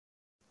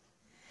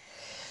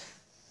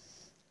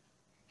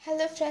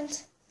Hello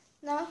friends,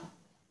 now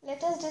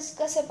let us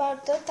discuss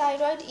about the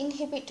thyroid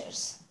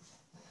inhibitors.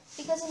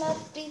 Because in our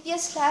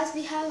previous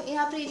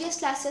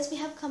classes we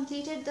have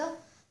completed the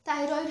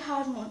thyroid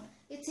hormone,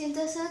 its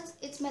synthesis,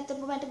 its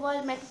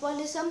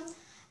metabolism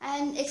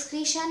and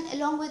excretion,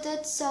 along with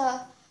its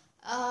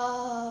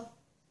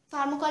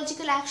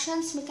pharmacological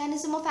actions,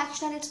 mechanism of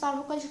action and its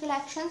pharmacological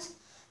actions,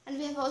 and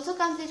we have also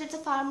completed the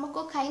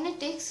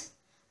pharmacokinetics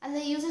and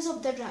the uses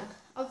of the drug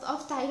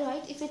of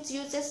thyroid if it's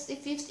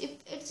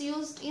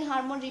used in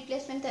hormone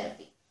replacement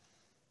therapy.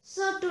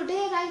 So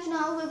today, right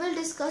now, we will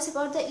discuss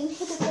about the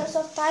inhibitors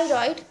of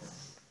thyroid.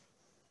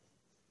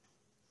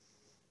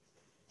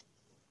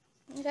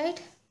 Right?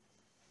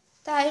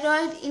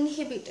 Thyroid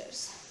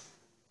inhibitors.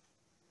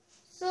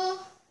 So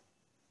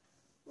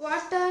why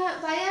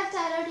are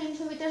thyroid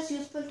inhibitors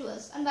useful to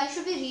us, and why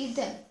should we read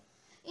them?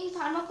 In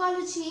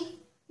pharmacology,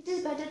 it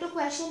is better to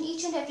question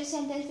each and every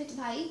sentence with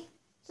why,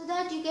 so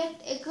that you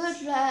get a good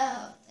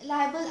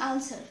reliable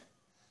answer.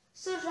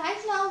 So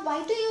right now,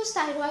 why to use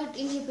thyroid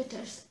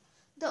inhibitors?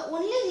 The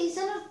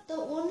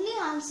only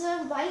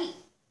answer why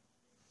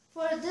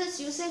for this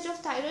usage of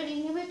thyroid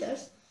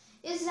inhibitors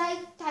is like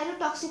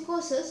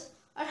thyrotoxicosis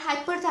or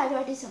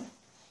hyperthyroidism.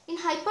 In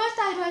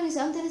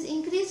hyperthyroidism, there is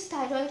increased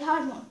thyroid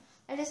hormone,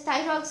 that is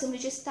thyroxine,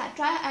 which is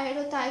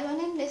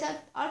triiodothyronine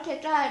or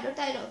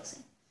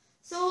tetraiodothyroxine.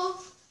 So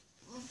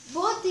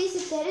both these,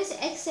 if there is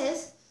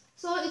excess,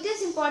 so it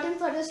is important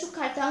for us to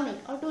cut down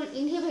it or to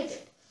inhibit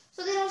it.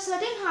 So there are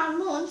certain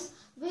hormones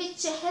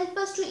which help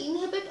us to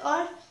inhibit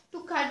or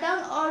to cut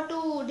down or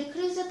to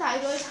decrease the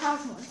thyroid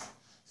hormones.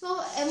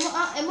 So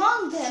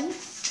among them,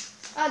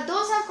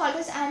 those are called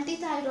as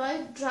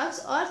anti-thyroid drugs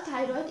or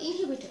thyroid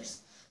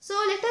inhibitors. So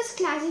let us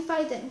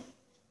classify them.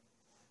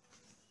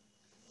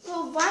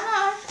 So one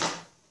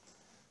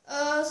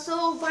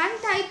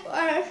type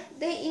are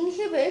they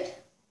inhibit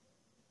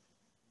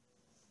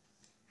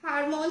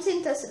hormone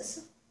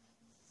synthesis.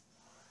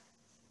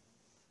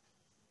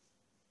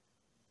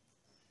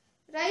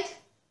 Right?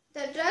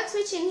 The drugs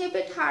which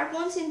inhibit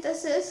hormone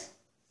synthesis,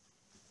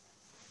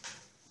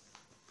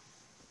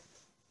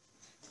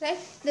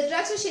 the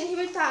drugs which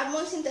inhibit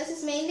hormone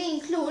synthesis mainly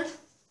include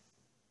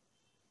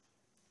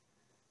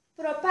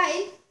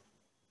propyl,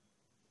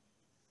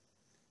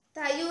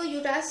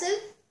 thiouracil,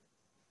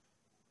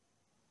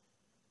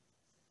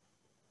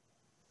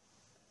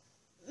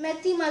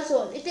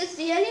 methimazole. It is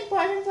really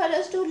important for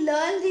us to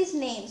learn these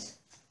names.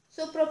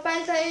 So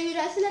propyl,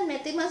 thiouracil and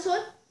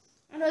methimazole,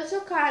 and also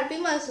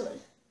carbimazole.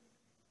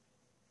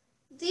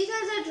 These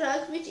are the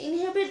drugs which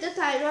inhibit the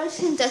thyroid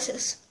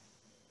synthesis.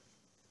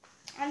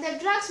 And the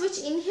drugs which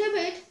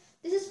inhibit,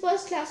 this is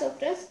first class of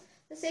drugs.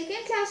 The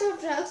second class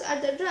of drugs are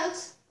the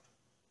drugs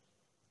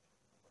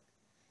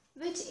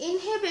which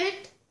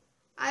inhibit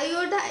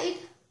iodide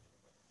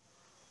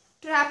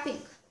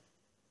trapping.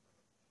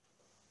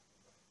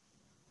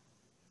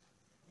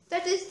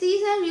 That is,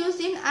 these are used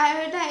in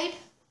iodide.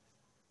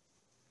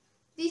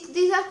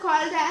 These are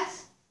called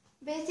as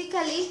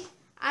basically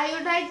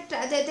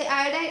the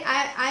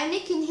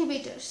ionic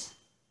inhibitors.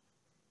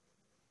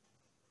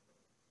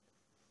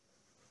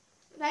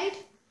 Right?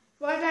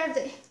 What are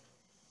they?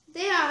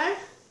 They are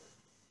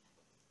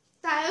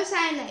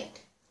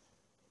thiocyanate,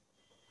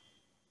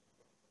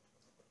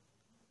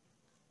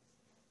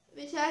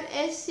 which are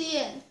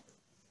SCN,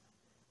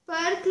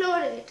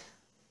 perchlorate,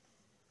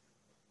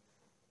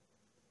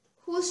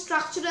 whose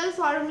structural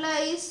formula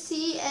is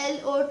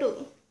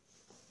ClO2,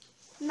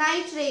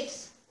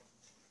 nitrates,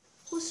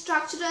 whose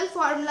structural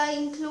formula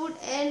include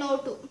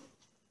NO2.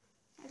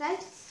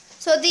 Right?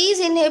 So these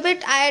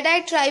inhibit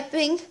iodide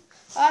trapping,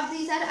 or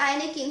these are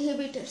ionic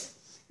inhibitors.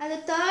 And the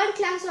third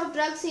class of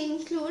drugs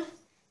include,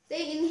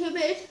 they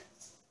inhibit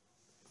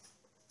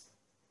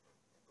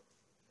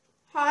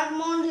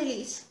hormone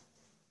release.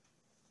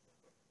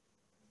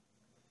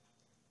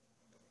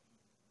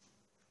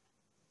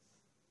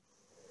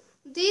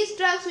 These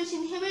drugs which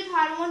inhibit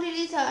hormone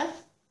release are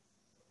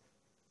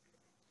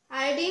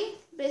iodine,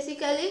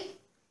 basically.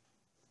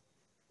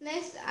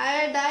 Next,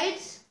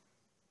 iodides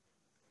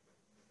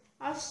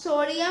of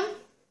sodium,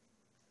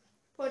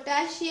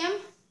 potassium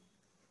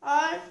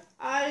or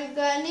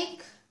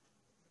organic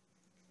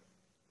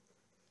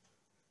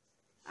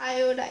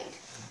iodide.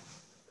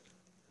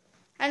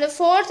 And the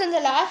fourth and the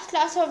last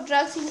class of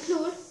drugs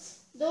include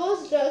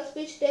those drugs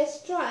which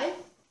destroy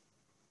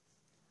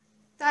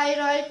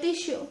thyroid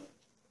tissue.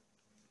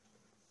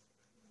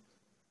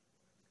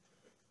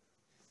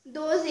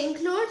 Those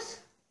includes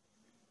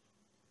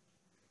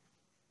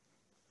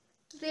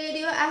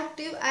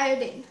radioactive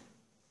iodine.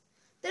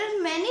 There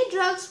are many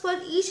drugs for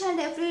each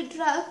and every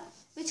drug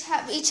which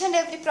have each and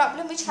every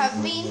problem which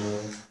have been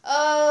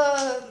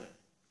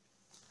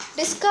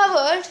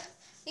discovered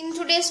in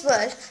today's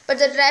world. But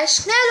the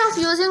rationale of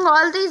using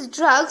all these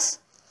drugs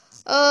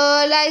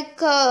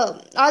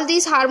all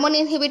these hormone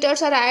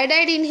inhibitors or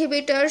iodide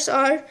inhibitors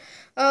or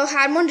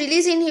hormone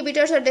release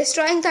inhibitors or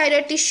destroying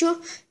thyroid tissue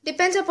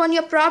depends upon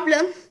your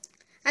problem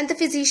and the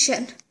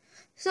physician.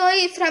 So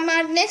from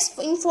our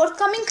in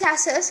forthcoming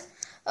classes,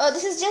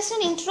 This is just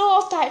an intro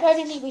of thyroid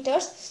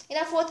inhibitors. In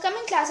our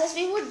forthcoming classes,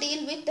 we would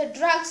deal with the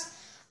drugs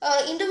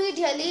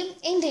individually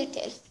in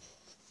detail.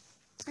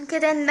 Okay,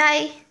 then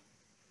bye.